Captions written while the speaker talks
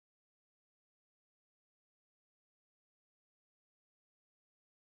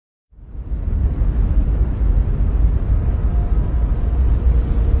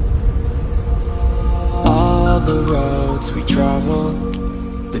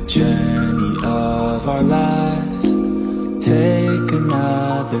journey of our lives. Take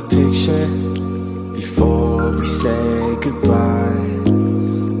another picture before we say goodbye.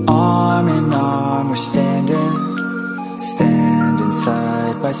 Arm in arm we're standing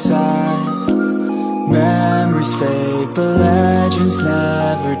side by side. Memories fade but legends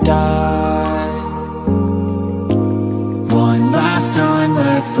never die. One last time,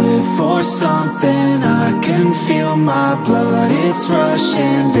 let's live for something. I can feel my blood, it's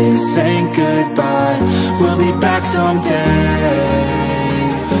rushing. This ain't goodbye, we'll be back someday.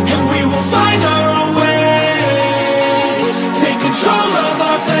 And we will find our own way. Take control of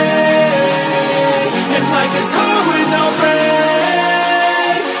our fate. And like a car with no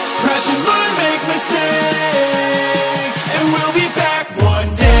brakes, crash and learn, make mistakes. And we'll be back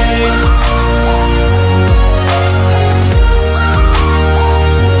one day.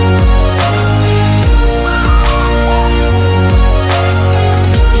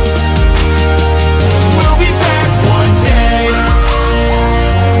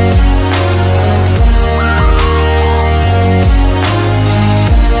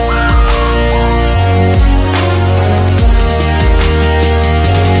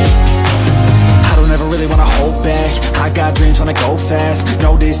 Wanna go fast,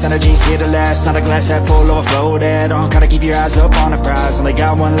 know this energy's here to last. Not a glass half full, overflow that. Gotta keep your eyes up on the prize. Only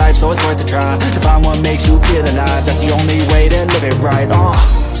got one life, so it's worth a try. To find what makes you feel alive, that's the only way to live it right.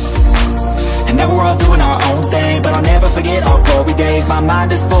 And now we're all doing our own thing, but I'll never forget our glory days. My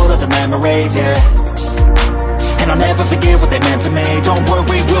mind is full of the memories, yeah. And I'll never forget what they meant to me. Don't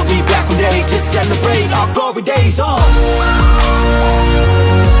worry, we'll be back one day to celebrate our glory days.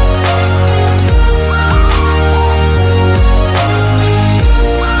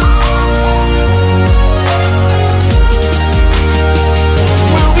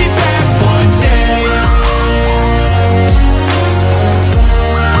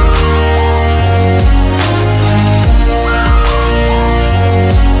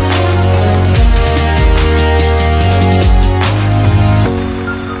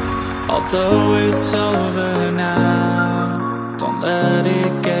 Although it's over now, don't let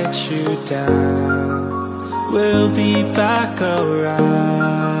it get you down. We'll be back around.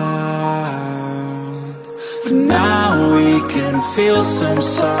 For now we can feel some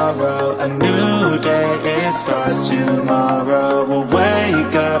sorrow. A new day, it starts tomorrow. We'll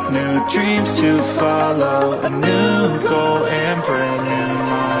wake up, new dreams to follow. A new goal and brand new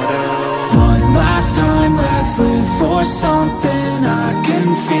motto. One last time, let's live for something. I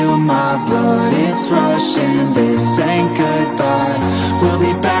can feel my blood, it's rushing. This ain't goodbye, we'll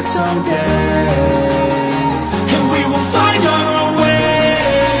be back someday. And we will find our own way.